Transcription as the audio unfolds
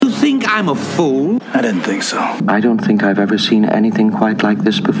think I'm a fool? I didn't think so. I don't think I've ever seen anything quite like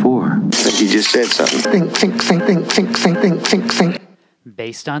this before. I think you just said something. Think.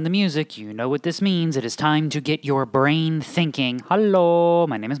 Based on the music, you know what this means. It is time to get your brain thinking. Hello,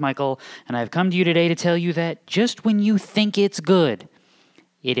 my name is Michael, and I've come to you today to tell you that just when you think it's good,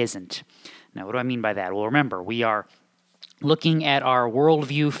 it isn't. Now, what do I mean by that? Well, remember, we are looking at our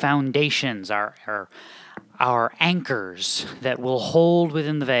worldview foundations, our anchors that will hold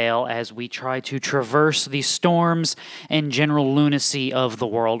within the veil as we try to traverse the storms and general lunacy of the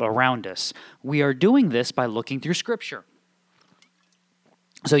world around us. We are doing this by looking through Scripture.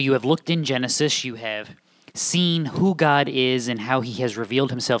 So you have looked in Genesis, you have seen who God is and how he has revealed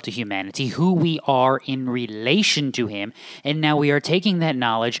himself to humanity, who we are in relation to him, and now we are taking that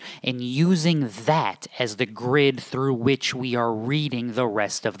knowledge and using that as the grid through which we are reading the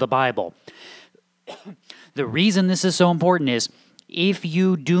rest of the Bible. The reason this is so important is if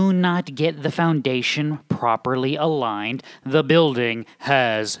you do not get the foundation properly aligned, the building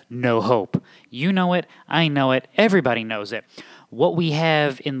has no hope. You know it, I know it, everybody knows it. What we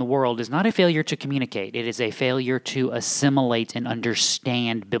have in the world is not a failure to communicate. It is a failure to assimilate and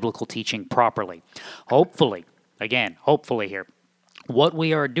understand biblical teaching properly. Hopefully here, what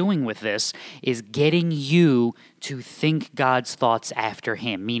we are doing with this is getting you to think God's thoughts after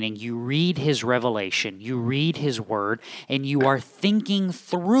him, meaning you read his revelation, you read his word, and you are thinking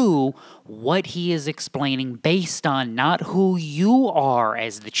through what he is explaining based on not who you are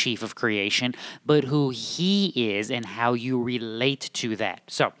as the chief of creation, but who he is and how you relate to that.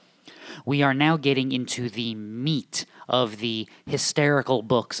 So, we are now getting into the meat of the hysterical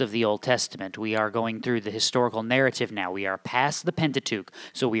books of the Old Testament. We are going through the historical narrative now. We are past the Pentateuch,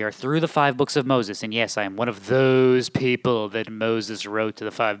 so we are through the 5 books of Moses. And yes, I am one of those people that Moses wrote to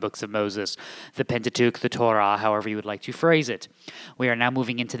the 5 books of Moses, the Pentateuch, the Torah, however you would like to phrase it. We are now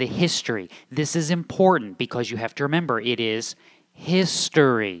moving into the history. This is important because you have to remember it is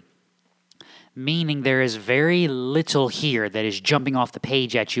history. Meaning there is very little here that is jumping off the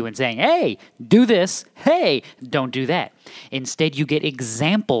page at you and saying, hey, do this, hey, don't do that. Instead, you get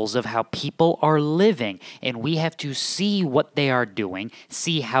examples of how people are living, and we have to see what they are doing,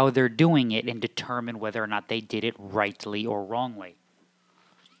 see how they're doing it, and determine whether or not they did it rightly or wrongly.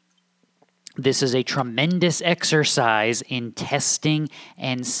 This is a tremendous exercise in testing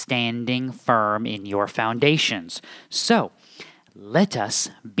and standing firm in your foundations. So, let us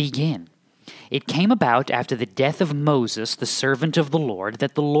begin. It came about after the death of Moses, the servant of the Lord,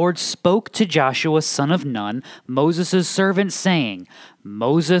 that the Lord spoke to Joshua, son of Nun, Moses' servant, saying,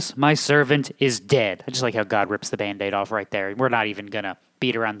 Moses, my servant, is dead. I just like how God rips the Band-Aid off right there. We're not even going to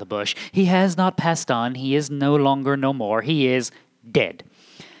beat around the bush. He has not passed on. He is no longer, no more. He is dead.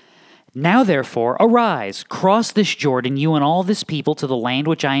 Now, therefore, arise, cross this Jordan, you and all this people, to the land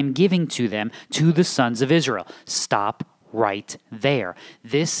which I am giving to them, to the sons of Israel. Stop right there.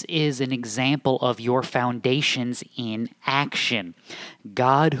 This is an example of your foundations in action.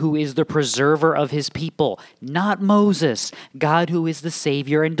 God, who is the preserver of his people, not Moses. God, who is the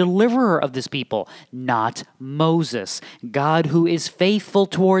savior and deliverer of this people, not Moses. God, who is faithful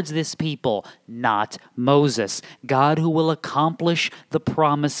towards this people, not Moses. God, who will accomplish the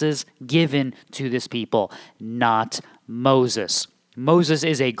promises given to this people, not Moses. Moses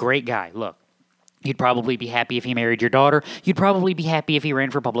is a great guy. Look. You'd probably be happy if he married your daughter. You'd probably be happy if he ran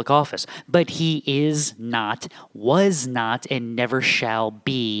for public office. But he is not, was not, and never shall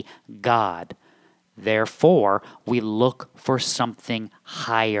be God. Therefore, we look for something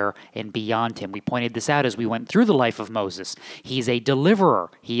higher and beyond him. We pointed this out as we went through the life of Moses. He's a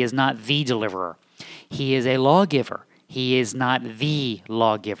deliverer. He is not the deliverer. He is a lawgiver. He is not the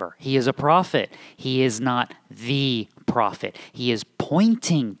lawgiver. He is a prophet. He is not the prophet. He is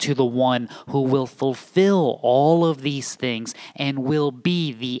pointing to the one who will fulfill all of these things and will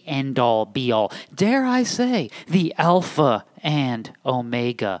be the end-all, be-all. Dare I say, the Alpha and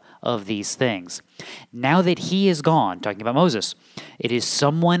Omega of these things. Now that he is gone, talking about Moses, it is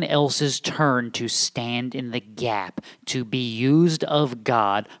someone else's turn to stand in the gap, to be used of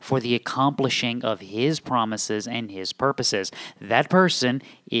God for the accomplishing of his promises and his purposes. That person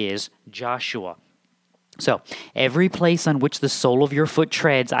is Joshua. So, every place on which the sole of your foot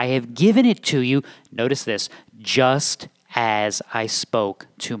treads, I have given it to you, notice this, just as I spoke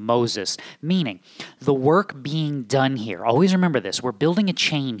to Moses. Meaning, the work being done here, always remember this, we're building a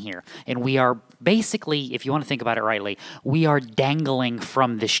chain here, and we are basically, if you want to think about it rightly, we are dangling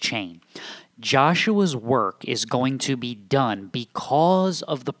from this chain. Joshua's work is going to be done because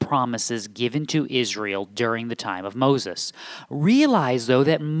of the promises given to Israel during the time of Moses. Realize, though,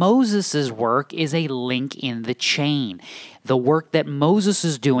 that Moses' work is a link in the chain. The work that Moses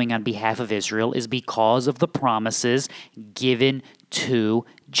is doing on behalf of Israel is because of the promises given to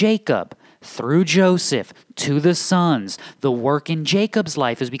Jacob. Through Joseph, to the sons. The work in Jacob's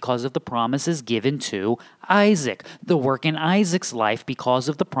life is because of the promises given to Isaac. The work in Isaac's life because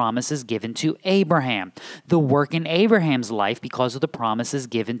of the promises given to Abraham. The work in Abraham's life because of the promises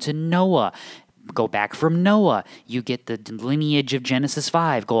given to Noah. Go back from Noah, you get the lineage of Genesis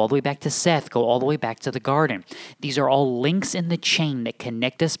 5. Go all the way back to Seth. Go all the way back to the garden. These are all links in the chain that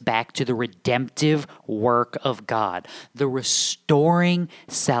connect us back to the redemptive work of God, the restoring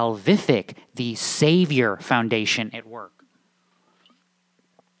salvific, the Savior foundation at work.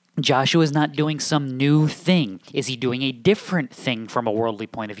 Joshua is not doing some new thing. Is he doing a different thing from a worldly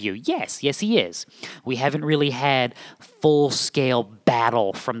point of view? Yes, he is. We haven't really had full-scale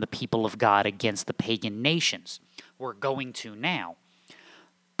battle from the people of God against the pagan nations. We're going to now.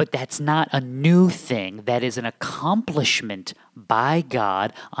 But that's not a new thing. That is an accomplishment by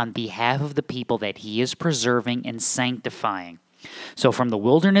God on behalf of the people that he is preserving and sanctifying. So from the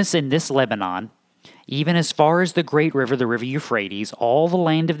wilderness in this Lebanon, even as far as the great river, the river Euphrates, all the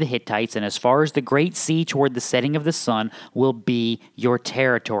land of the Hittites, and as far as the great sea toward the setting of the sun will be your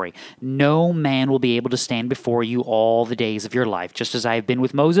territory. No man will be able to stand before you all the days of your life. Just as I have been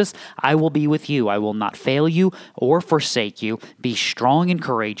with Moses, I will be with you. I will not fail you or forsake you. Be strong and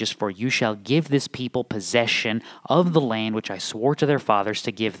courageous, for you shall give this people possession of the land which I swore to their fathers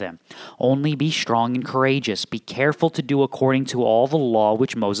to give them. Only be strong and courageous. Be careful to do according to all the law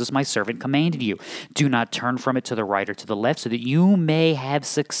which Moses my servant commanded you. Do not turn from it to the right or to the left, so that you may have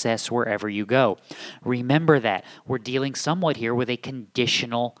success wherever you go. Remember that. We're dealing somewhat here with a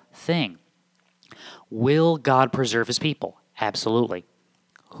conditional thing. Will God preserve his people? Absolutely.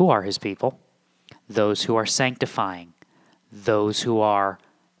 Who are his people? Those who are sanctifying, those who are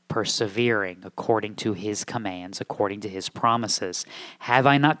persevering according to his commands, according to his promises. Have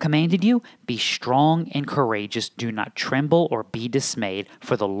I not commanded you? Be strong and courageous. Do not tremble or be dismayed,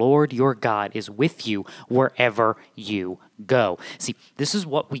 for the Lord your God is with you wherever you go. See, this is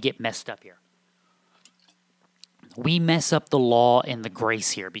what we get messed up here. We mess up the law and the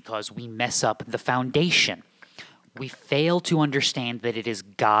grace here because we mess up the foundation. We fail to understand that it is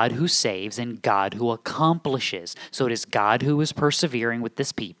God who saves and God who accomplishes. So it is God who is persevering with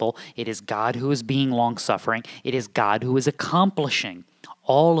this people. It is God who is being long-suffering. It is God who is accomplishing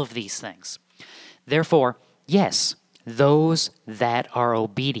all of these things. Therefore, yes, those that are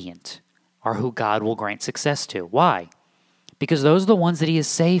obedient are who God will grant success to. Why? Because those are the ones that he is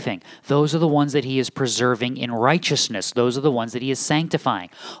saving. Those are the ones that he is preserving in righteousness. Those are the ones that he is sanctifying.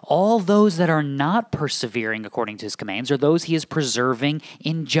 All those that are not persevering according to his commands are those he is preserving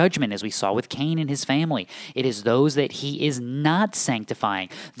in judgment, as we saw with Cain and his family. It is those that he is not sanctifying,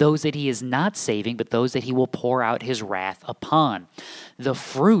 those that he is not saving, but those that he will pour out his wrath upon. The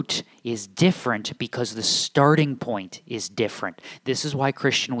fruit is different because the starting point is different. This is why,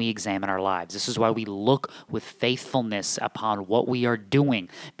 Christian, we examine our lives. This is why we look with faithfulness upon what we are doing,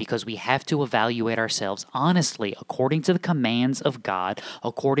 because we have to evaluate ourselves honestly according to the commands of God,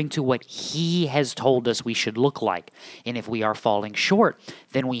 according to what he has told us we should look like. And if we are falling short,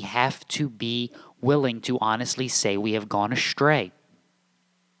 then we have to be willing to honestly say we have gone astray.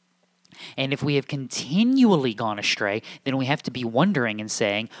 And if we have continually gone astray, then we have to be wondering and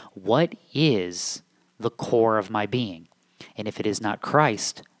saying, what is the core of my being? And if it is not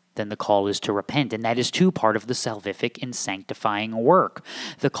Christ, then the call is to repent. And that is too part of the salvific and sanctifying work.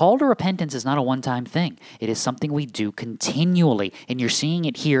 The call to repentance is not a one-time thing. It is something we do continually. And you're seeing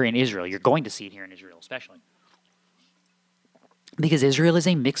it here in Israel. You're going to see it here in Israel especially. Because Israel is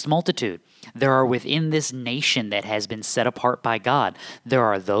a mixed multitude. There are within this nation that has been set apart by God, there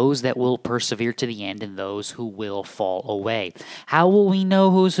are those that will persevere to the end and those who will fall away. How will we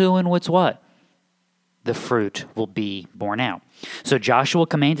know who's who and what's what? The fruit will be borne out. So Joshua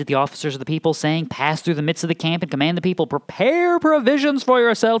commanded the officers of the people, saying, pass through the midst of the camp and command the people, prepare provisions for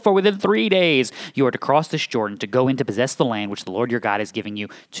yourself, for within 3 days you are to cross this Jordan to go in to possess the land which the Lord your God is giving you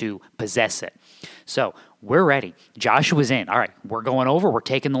to possess it. So we're ready. Joshua's in. All right, we're going over. We're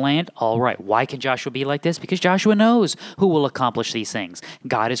taking the land. All right. Why can Joshua be like this? Because Joshua knows who will accomplish these things.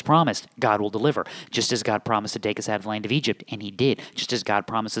 God has promised. God will deliver. Just as God promised to take us out of the land of Egypt, and he did. Just as God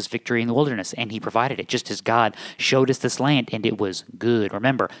promised us victory in the wilderness, and he provided it. Just as God showed us this land, and it was good.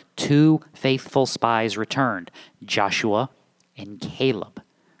 Remember, 2 faithful spies returned, Joshua and Caleb.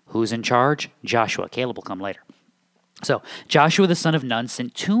 Who's in charge? Joshua. Caleb will come later. So Joshua the son of Nun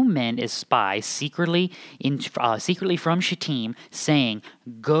sent 2 men as spies secretly from Shittim, saying,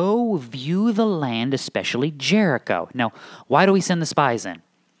 "Go view the land, especially Jericho." Now, why do we send the spies in?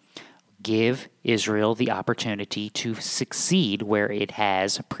 Give Israel the opportunity to succeed where it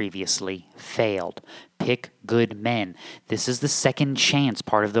has previously failed. Pick good men. This is the second chance,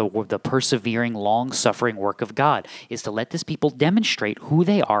 part of the persevering, long-suffering work of God, is to let this people demonstrate who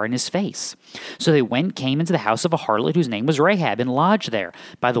they are in his face. So they came into the house of a harlot whose name was Rahab and lodged there.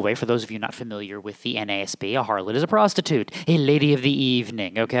 By the way, for those of you not familiar with the NASB, a harlot is a prostitute, a lady of the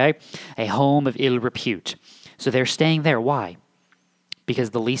evening, okay? A home of ill repute. So they're staying there. Why?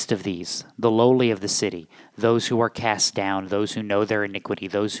 Because the least of these, the lowly of the city, those who are cast down, those who know their iniquity,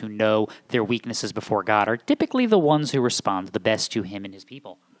 those who know their weaknesses before God, are typically the ones who respond the best to him and his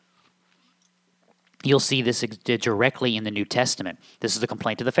people. You'll see this directly in the New Testament. This is the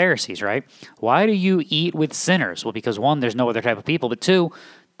complaint of the Pharisees, right? Why do you eat with sinners? Well, because 1, there's no other type of people, but 2,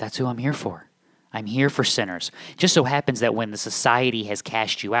 that's who I'm here for. I'm here for sinners. It just so happens that when the society has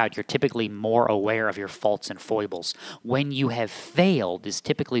cast you out, you're typically more aware of your faults and foibles. When you have failed is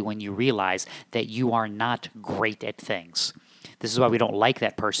typically when you realize that you are not great at things. This is why we don't like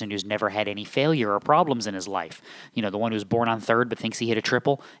that person who's never had any failure or problems in his life. You know, the one who's born on 3rd but thinks he hit a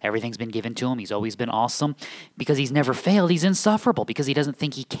triple. Everything's been given to him. He's always been awesome. Because he's never failed, he's insufferable because he doesn't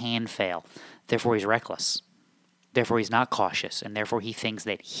think he can fail. Therefore, he's reckless. Therefore, he's not cautious, and therefore he thinks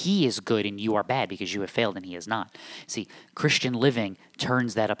that he is good and you are bad because you have failed and he is not. See, Christian living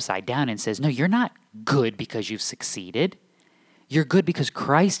turns that upside down and says, no, you're not good because you've succeeded. You're good because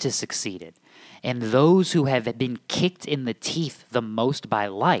Christ has succeeded. And those who have been kicked in the teeth the most by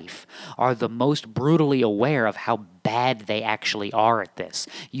life are the most brutally aware of how bad they actually are at this.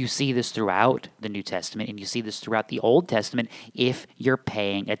 You see this throughout the New Testament, and you see this throughout the Old Testament if you're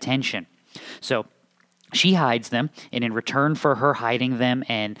paying attention. So, she hides them, and in return for her hiding them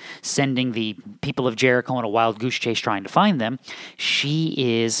and sending the people of Jericho on a wild goose chase trying to find them, she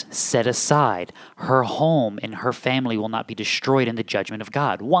is set aside. Her home and her family will not be destroyed in the judgment of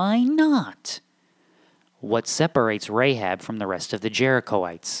God. Why not? What separates Rahab from the rest of the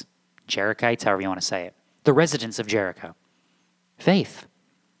Jerichoites, however you want to say it, the residents of Jericho? Faith.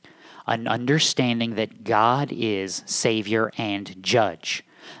 An understanding that God is Savior and Judge.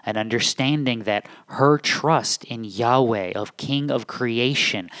 An understanding that her trust in Yahweh, of King of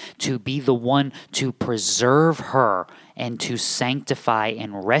creation, to be the one to preserve her and to sanctify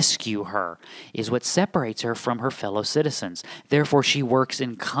and rescue her, is what separates her from her fellow citizens. Therefore, she works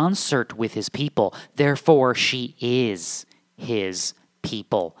in concert with his people. Therefore, she is his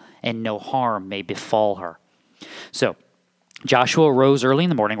people, and no harm may befall her. So, Joshua rose early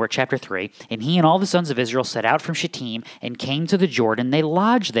in the morning, we're at chapter 3, and he and all the sons of Israel set out from Shittim and came to the Jordan. They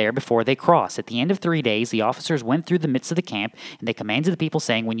lodged there before they crossed. At the end of 3 days, the officers went through the midst of the camp, and they commanded the people,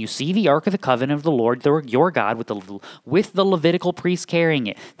 saying, when you see the ark of the covenant of the Lord your God with the Levitical priests carrying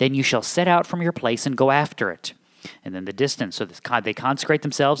it, then you shall set out from your place and go after it. And then the distance, so they consecrate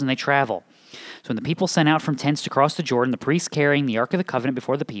themselves and they travel. So when the people sent out from tents to cross the Jordan, the priests carrying the Ark of the Covenant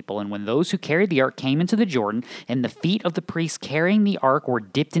before the people, and when those who carried the Ark came into the Jordan, and the feet of the priests carrying the Ark were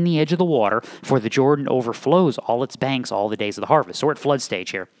dipped in the edge of the water, for the Jordan overflows all its banks all the days of the harvest. So we're at flood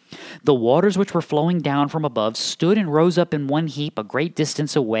stage here. The waters which were flowing down from above stood and rose up in one heap a great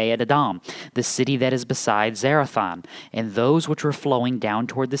distance away at Adam, the city that is beside Zarethan, and those which were flowing down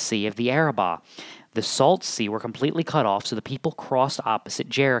toward the sea of the Arabah. The salt sea were completely cut off, so the people crossed opposite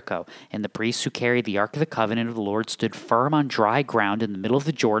Jericho. And the priests who carried the Ark of the Covenant of the Lord stood firm on dry ground in the middle of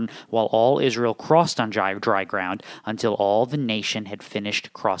the Jordan, while all Israel crossed on dry ground until all the nation had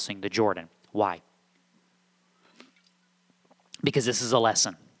finished crossing the Jordan. Why? Because this is a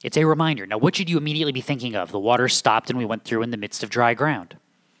lesson. It's a reminder. Now, what should you immediately be thinking of? The water stopped and we went through in the midst of dry ground.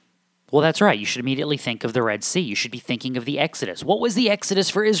 Well, that's right. You should immediately think of the Red Sea. You should be thinking of the Exodus. What was the Exodus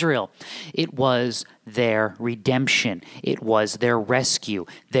for Israel? It was their redemption. It was their rescue.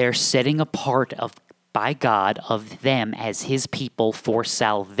 Their setting apart by God of them as his people for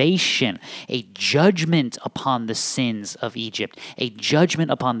salvation, a judgment upon the sins of Egypt, a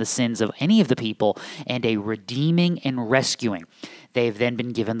judgment upon the sins of any of the people, and a redeeming and rescuing. They've then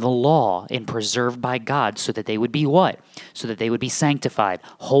been given the law and preserved by God so that they would be what? So that they would be sanctified,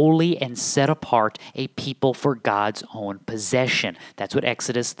 holy and set apart, a people for God's own possession. That's what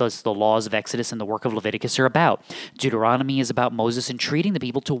Exodus, the laws of Exodus and the work of Leviticus are about. Deuteronomy is about Moses entreating the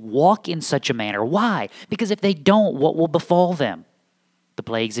people to walk in such a manner. Why? Because if they don't, what will befall them? The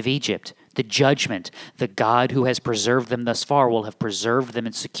plagues of Egypt, the judgment. The God who has preserved them thus far will have preserved them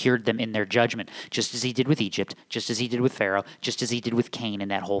and secured them in their judgment, just as he did with Egypt, just as he did with Pharaoh, just as he did with Cain and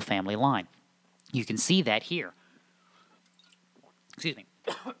that whole family line. You can see that here. Excuse me.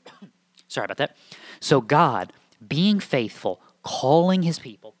 Sorry about that. So God, being faithful, calling his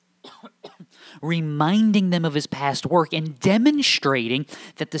people, reminding them of his past work, and demonstrating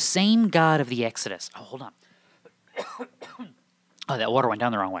that the same God of the Exodus... Oh, hold on. Oh, that water went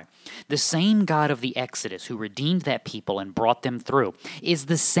down the wrong way. The same God of the Exodus who redeemed that people and brought them through is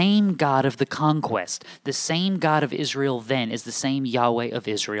the same God of the conquest. The same God of Israel then is the same Yahweh of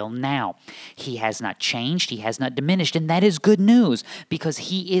Israel now. He has not changed. He has not diminished. And that is good news because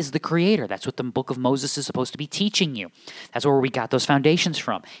he is the creator. That's what the book of Moses is supposed to be teaching you. That's where we got those foundations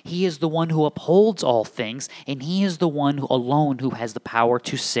from. He is the one who upholds all things, and he is the one alone who has the power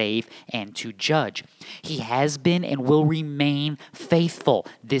to save and to judge. He has been and will remain faithful.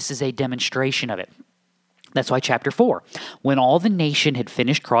 This is a demonstration of it. That's why chapter 4. When all the nation had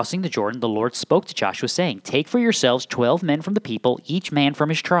finished crossing the Jordan, the Lord spoke to Joshua, saying, Take for yourselves 12 men from the people, each man from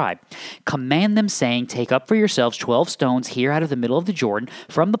his tribe. Command them, saying, Take up for yourselves 12 stones here out of the middle of the Jordan,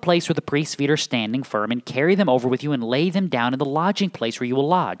 from the place where the priest's feet are standing firm, and carry them over with you, and lay them down in the lodging place where you will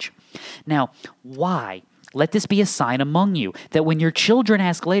lodge. Now, why? Let this be a sign among you, that when your children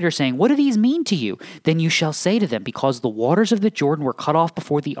ask later, saying, What do these mean to you? Then you shall say to them, Because the waters of the Jordan were cut off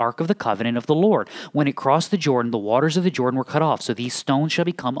before the ark of the covenant of the Lord. When it crossed the Jordan, the waters of the Jordan were cut off. So these stones shall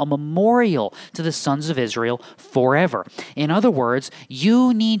become a memorial to the sons of Israel forever. In other words,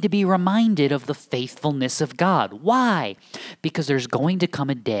 you need to be reminded of the faithfulness of God. Why? Because there's going to come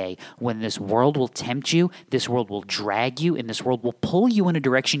a day when this world will tempt you, this world will drag you, and this world will pull you in a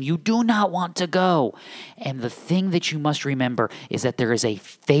direction you do not want to go. And the thing that you must remember is that there is a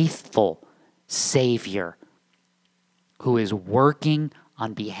faithful Savior who is working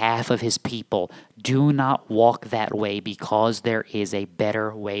on behalf of his people. Do not walk that way because there is a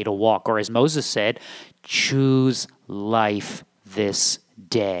better way to walk. Or as Moses said, choose life this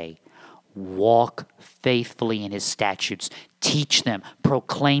day. Walk faithfully in his statutes. Teach them,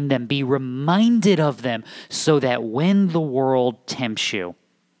 proclaim them, be reminded of them so that when the world tempts you,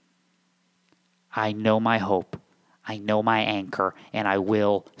 I know my hope, I know my anchor, and I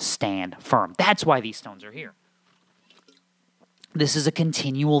will stand firm. That's why these stones are here. This is a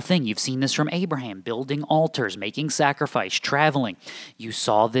continual thing. You've seen this from Abraham, building altars, making sacrifice, traveling. You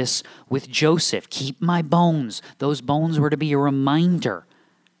saw this with Joseph. Keep my bones. Those bones were to be a reminder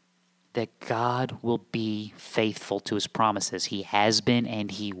that God will be faithful to his promises. He has been and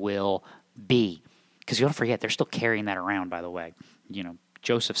he will be. Because you don't forget, they're still carrying that around, by the way. You know,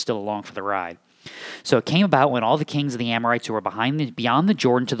 Joseph's still along for the ride. So it came about when all the kings of the Amorites who were beyond the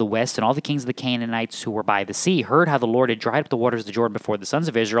Jordan to the west, and all the kings of the Canaanites who were by the sea, heard how the Lord had dried up the waters of the Jordan before the sons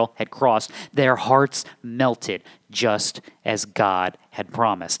of Israel had crossed, their hearts melted, just as God had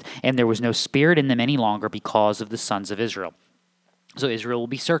promised. And there was no spirit in them any longer because of the sons of Israel. So Israel will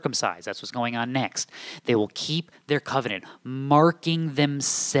be circumcised. That's what's going on next. They will keep their covenant, marking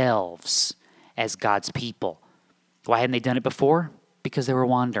themselves as God's people. Why hadn't they done it before? Because they were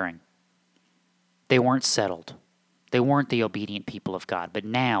wandering. They weren't settled. They weren't the obedient people of God. But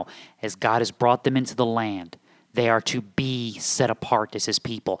now, as God has brought them into the land, they are to be set apart as his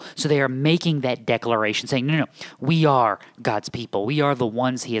people. So they are making that declaration, saying, no, we are God's people. We are the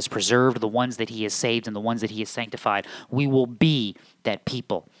ones he has preserved, the ones that he has saved, and the ones that he has sanctified. We will be that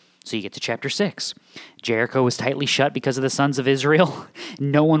people. So you get to chapter 6. Jericho was tightly shut because of the sons of Israel.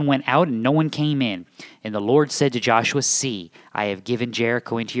 No one went out and no one came in. And the Lord said to Joshua, See, I have given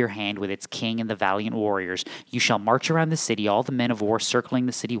Jericho into your hand with its king and the valiant warriors. You shall march around the city, all the men of war circling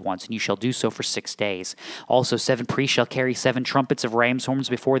the city once, and you shall do so for 6 days. Also 7 priests shall carry 7 trumpets of ram's horns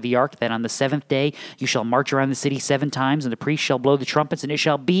before the ark. Then on the 7th day you shall march around the city 7 times, and the priests shall blow the trumpets. And it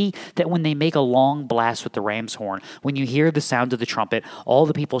shall be that when they make a long blast with the ram's horn, when you hear the sound of the trumpet, all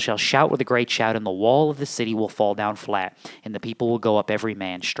the people shall shout with a great shout, and the wall of the city will fall down flat, and the people will go up every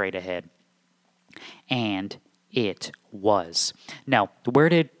man straight ahead. And it was. Now, where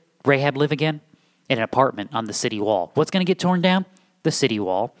did Rahab live again? In an apartment on the city wall. What's going to get torn down? The city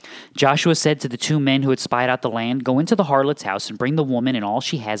wall. Joshua said to the 2 men who had spied out the land, Go into the harlot's house and bring the woman and all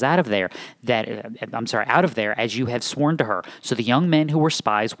she has out of there, as you have sworn to her. So the young men who were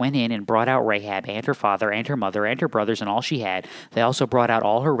spies went in and brought out Rahab and her father and her mother and her brothers and all she had. They also brought out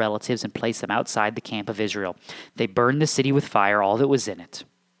all her relatives and placed them outside the camp of Israel. They burned the city with fire, all that was in it.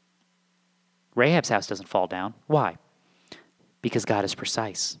 Rahab's house doesn't fall down. Why? Because God is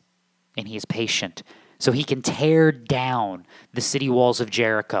precise and he is patient. So he can tear down the city walls of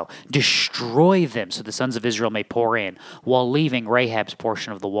Jericho, destroy them so the sons of Israel may pour in, while leaving Rahab's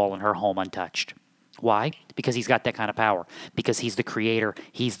portion of the wall and her home untouched. Why? Because he's got that kind of power. Because he's the creator,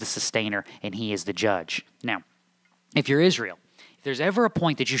 he's the sustainer, and he is the judge. Now, if you're Israel, if there's ever a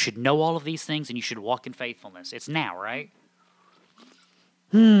point that you should know all of these things and you should walk in faithfulness, it's now, right?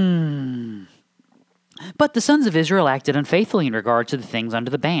 But the sons of Israel acted unfaithfully in regard to the things under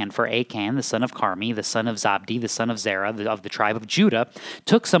the ban. For Achan, the son of Carmi, the son of Zabdi, the son of Zerah, of the tribe of Judah,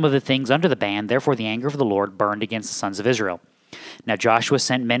 took some of the things under the ban. Therefore the anger of the Lord burned against the sons of Israel. Now Joshua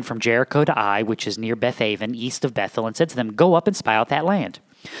sent men from Jericho to Ai, which is near Bethaven, east of Bethel, and said to them, Go up and spy out that land.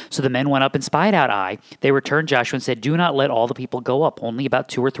 So the men went up and spied out Ai. They returned Joshua and said, Do not let all the people go up. Only about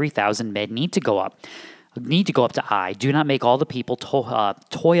 2,000 or 3,000 men need to go up to Ai. Do not make all the people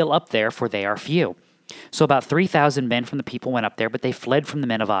toil up there, for they are few. So about 3,000 men from the people went up there, but they fled from the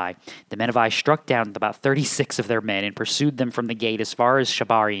men of Ai. The men of Ai struck down about 36 of their men and pursued them from the gate as far as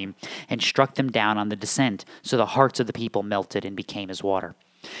Shebarim and struck them down on the descent. So the hearts of the people melted and became as water.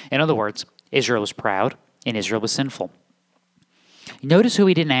 In other words, Israel was proud and Israel was sinful. Notice who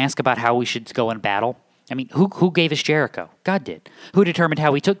he didn't ask about how we should go in battle. I mean, who gave us Jericho? God did. Who determined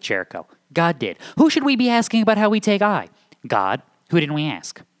how we took Jericho? God did. Who should we be asking about how we take Ai? God. Who didn't we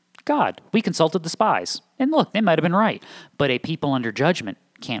ask? God. We consulted the spies. And look, they might have been right. But a people under judgment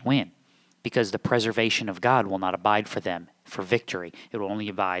can't win because the preservation of God will not abide for them for victory. It will only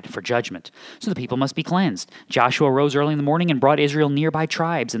abide for judgment. So the people must be cleansed. Joshua rose early in the morning and brought Israel nearby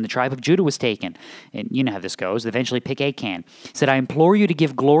tribes, and the tribe of Judah was taken. And you know how this goes. They eventually pick Achan. He said, I implore you to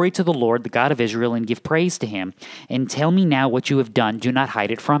give glory to the Lord, the God of Israel, and give praise to him. And tell me now what you have done. Do not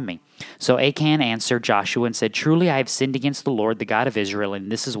hide it from me. So Achan answered Joshua and said, Truly I have sinned against the Lord, the God of Israel,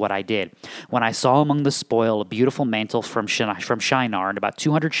 and this is what I did. When I saw among the spoil a beautiful mantle from Shinar, and about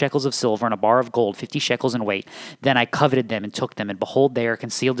 200 shekels of silver, and a bar of gold, 50 shekels in weight, then I coveted them and took them, and behold, they are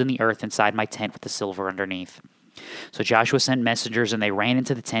concealed in the earth inside my tent with the silver underneath. So Joshua sent messengers, and they ran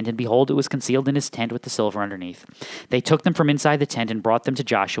into the tent, and behold, it was concealed in his tent with the silver underneath. They took them from inside the tent and brought them to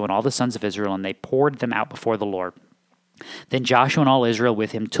Joshua and all the sons of Israel, and they poured them out before the Lord. Then Joshua and all Israel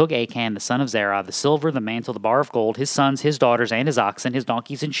with him took Achan, the son of Zerah, the silver, the mantle, the bar of gold, his sons, his daughters, and his oxen, his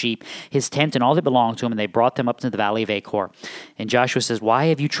donkeys and sheep, his tent, and all that belonged to him, and they brought them up to the valley of Achor. And Joshua says, Why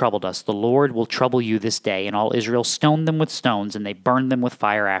have you troubled us? The Lord will trouble you this day. And all Israel stoned them with stones, and they burned them with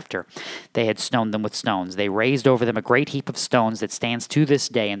fire after they had stoned them with stones. They raised over them a great heap of stones that stands to this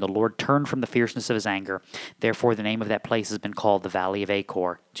day, and the Lord turned from the fierceness of his anger. Therefore the name of that place has been called the Valley of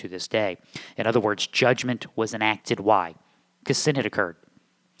Achor to this day. In other words, judgment was enacted. Why? Because sin had occurred.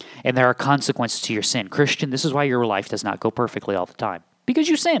 And there are consequences to your sin. Christian, this is why your life does not go perfectly all the time. Because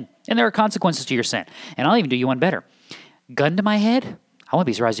you sin. And there are consequences to your sin. And I'll even do you one better. Gun to my head, I won't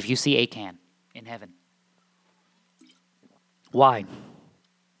be surprised if you see Achan in heaven. Why?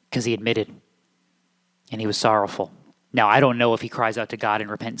 Because he admitted. And he was sorrowful. Now, I don't know if he cries out to God in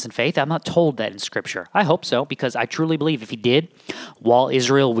repentance and faith. I'm not told that in Scripture. I hope so, because I truly believe if he did, while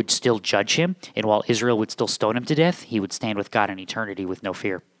Israel would still judge him, and while Israel would still stone him to death, he would stand with God in eternity with no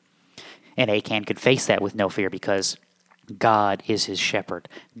fear. And Achan could face that with no fear because God is his shepherd.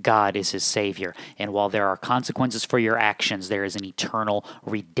 God is his savior. And while there are consequences for your actions, there is an eternal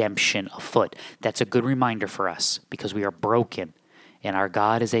redemption afoot. That's a good reminder for us because we are broken. And our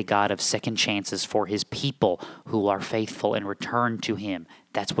God is a God of second chances for his people who are faithful and return to him.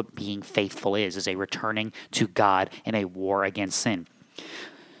 That's what being faithful is a returning to God in a war against sin.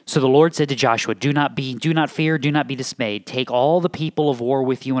 So the Lord said to Joshua, Do not fear, do not be dismayed. Take all the people of war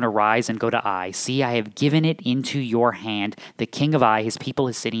with you and arise and go to Ai. See, I have given it into your hand. The king of Ai, his people,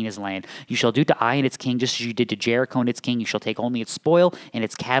 is sitting in his land. You shall do to Ai and its king just as you did to Jericho and its king. You shall take only its spoil and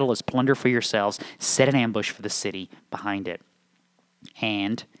its cattle as plunder for yourselves. Set an ambush for the city behind it.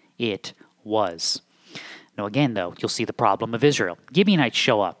 And it was. Now again, though, you'll see the problem of Israel. Gibeonites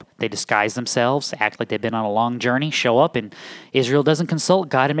show up. They disguise themselves, act like they've been on a long journey, show up, and Israel doesn't consult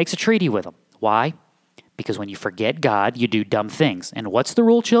God and makes a treaty with them. Why? Because when you forget God, you do dumb things. And what's the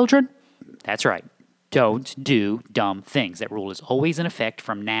rule, children? That's right. Don't do dumb things. That rule is always in effect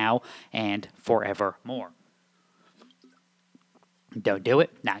from now and forevermore. Don't do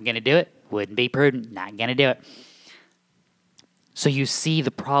it. Not going to do it. Wouldn't be prudent. Not going to do it. So you see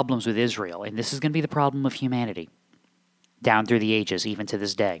the problems with Israel, and this is going to be the problem of humanity down through the ages, even to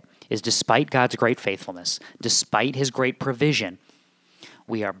this day, is despite God's great faithfulness, despite his great provision,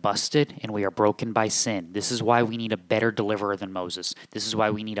 we are busted and we are broken by sin. This is why we need a better deliverer than Moses. This is why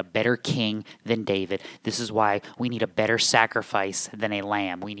we need a better king than David. This is why we need a better sacrifice than a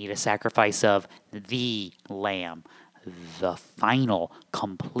lamb. We need a sacrifice of the lamb, the final,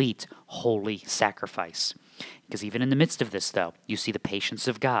 complete, holy sacrifice. Because even in the midst of this, though, you see the patience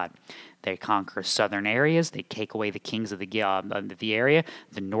of God. They conquer southern areas. They take away the kings of the area.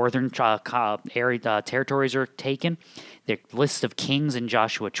 The northern territories are taken. The list of kings in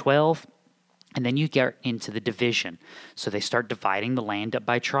Joshua 12 And then you get into the division. So they start dividing the land up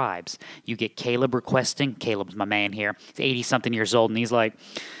by tribes. You get Caleb requesting. Caleb's my man here. He's 80-something years old, and he's like,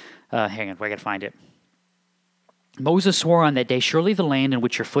 hang on, I got to find it. Moses swore on that day, surely the land in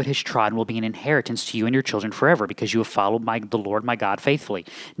which your foot has trodden will be an inheritance to you and your children forever, because you have followed the Lord my God faithfully.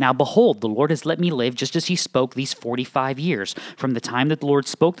 Now behold, the Lord has let me live just as he spoke these 45 years, from the time that the Lord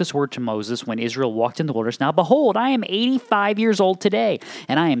spoke this word to Moses when Israel walked in the wilderness. Now behold, I am 85 years old today,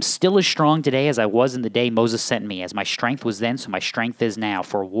 and I am still as strong today as I was in the day Moses sent me. As my strength was then, so my strength is now,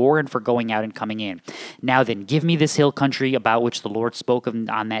 for war and for going out and coming in. Now then, give me this hill country about which the Lord spoke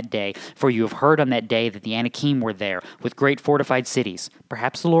on that day, for you have heard on that day that the Anakim were there, with great fortified cities.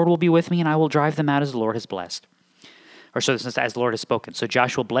 Perhaps the Lord will be with me, and I will drive them out as the Lord has blessed. As the Lord has spoken. So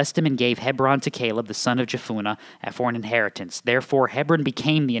Joshua blessed him and gave Hebron to Caleb, the son of Jephunneh, for an inheritance. Therefore Hebron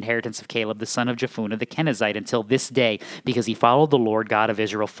became the inheritance of Caleb, the son of Jephunneh, the Kenizzite, until this day, because he followed the Lord God of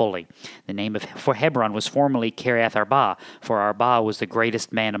Israel fully. The name for Hebron was formerly Kiriath Arba, for Arba was the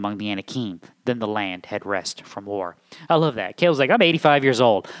greatest man among the Anakim. Then the land had rest from war. I love that. Caleb's like, I'm 85 years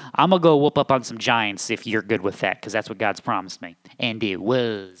old. I'm going to go whoop up on some giants if you're good with that, because that's what God's promised me. And it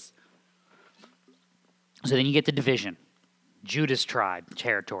was. So then you get the division. Judah's tribe,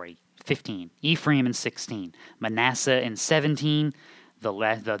 territory, 15. Ephraim in 16. Manasseh in 17. The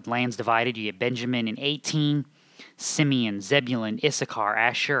land's divided. You get Benjamin in 18. Simeon, Zebulun, Issachar,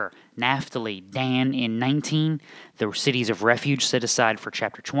 Asher, Naphtali, Dan in 19. The cities of refuge set aside for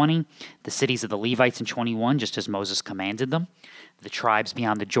chapter 20. The cities of the Levites in 21, just as Moses commanded them. The tribes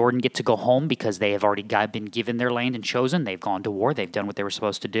beyond the Jordan get to go home because they have already been given their land and chosen. They've gone to war. They've done what they were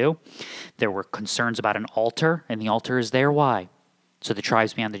supposed to do. There were concerns about an altar, and the altar is there. Why? So the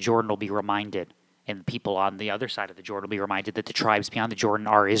tribes beyond the Jordan will be reminded, and the people on the other side of the Jordan will be reminded that the tribes beyond the Jordan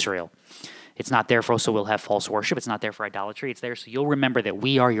are Israel. It's not there for so we'll have false worship. It's not there for idolatry. It's there so you'll remember that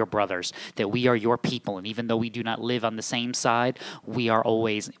we are your brothers, that we are your people. And even though we do not live on the same side, we are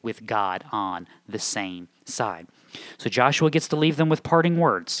always with God on the same side. So Joshua gets to leave them with parting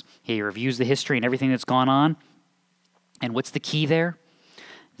words. He reviews the history and everything that's gone on. And what's the key there?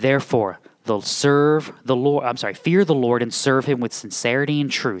 Therefore, they'll fear the Lord and serve him with sincerity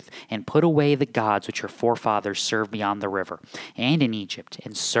and truth, and put away the gods which your forefathers served beyond the river and in Egypt,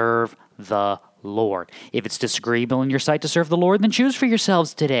 and serve the Lord. If it's disagreeable in your sight to serve the Lord, then choose for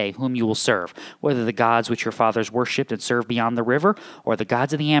yourselves today whom you will serve, whether the gods which your fathers worshipped and served beyond the river, or the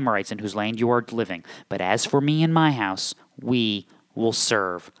gods of the Amorites in whose land you are living. But as for me and my house, we will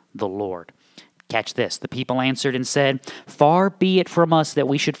serve the Lord. Catch this. The people answered and said, Far be it from us that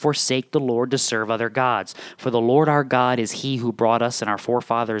we should forsake the Lord to serve other gods. For the Lord our God is he who brought us and our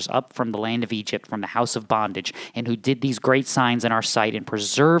forefathers up from the land of Egypt, from the house of bondage, and who did these great signs in our sight, and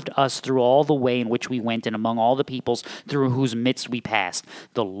preserved us through all the way in which we went, and among all the peoples through whose midst we passed.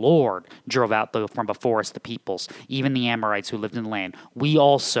 The Lord drove out from before us the peoples, even the Amorites who lived in the land. We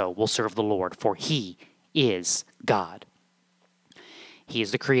also will serve the Lord, for he is God. He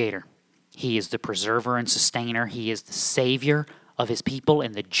is the creator. He is the preserver and sustainer. He is the savior of his people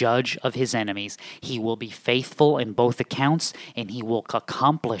and the judge of his enemies. He will be faithful in both accounts, and he will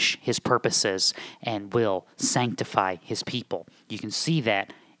accomplish his purposes and will sanctify his people. You can see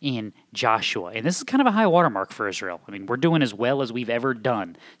that in Joshua. And this is kind of a high watermark for Israel. I mean, we're doing as well as we've ever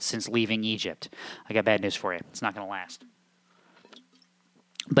done since leaving Egypt. I got bad news for you. It's not going to last.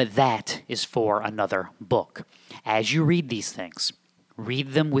 But that is for another book. As you read these things, read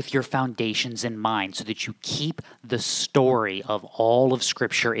them with your foundations in mind so that you keep the story of all of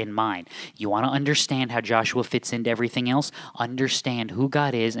Scripture in mind. You want to understand how Joshua fits into everything else? Understand who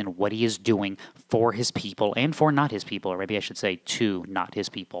God is and what he is doing for his people and for not his people, or maybe I should say to not his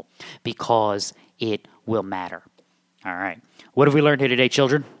people, because it will matter. All right. What have we learned here today,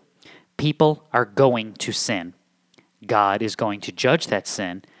 children? People are going to sin. God is going to judge that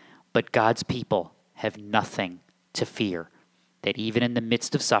sin, but God's people have nothing to fear. That even in the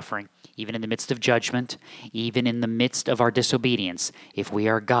midst of suffering, even in the midst of judgment, even in the midst of our disobedience, if we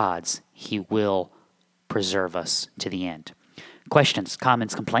are God's, he will preserve us to the end. Questions,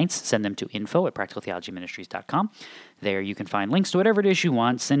 comments, complaints, send them to info@practicaltheologyministries.com. There you can find links to whatever it is you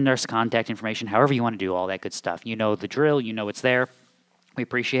want. Send us contact information, however you want to do all that good stuff. You know the drill. You know it's there. We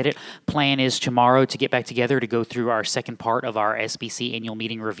appreciate it. Plan is tomorrow to get back together to go through our second part of our SBC annual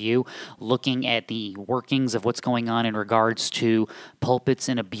meeting review, looking at the workings of what's going on in regards to pulpits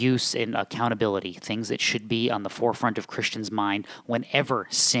and abuse and accountability, things that should be on the forefront of Christians' mind whenever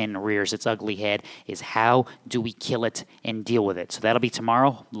sin rears its ugly head, is how do we kill it and deal with it. So that'll be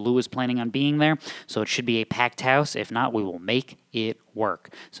tomorrow. Lou is planning on being there, so it should be a packed house. If not, we will make it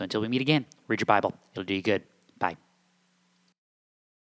work. So until we meet again, read your Bible. It'll do you good.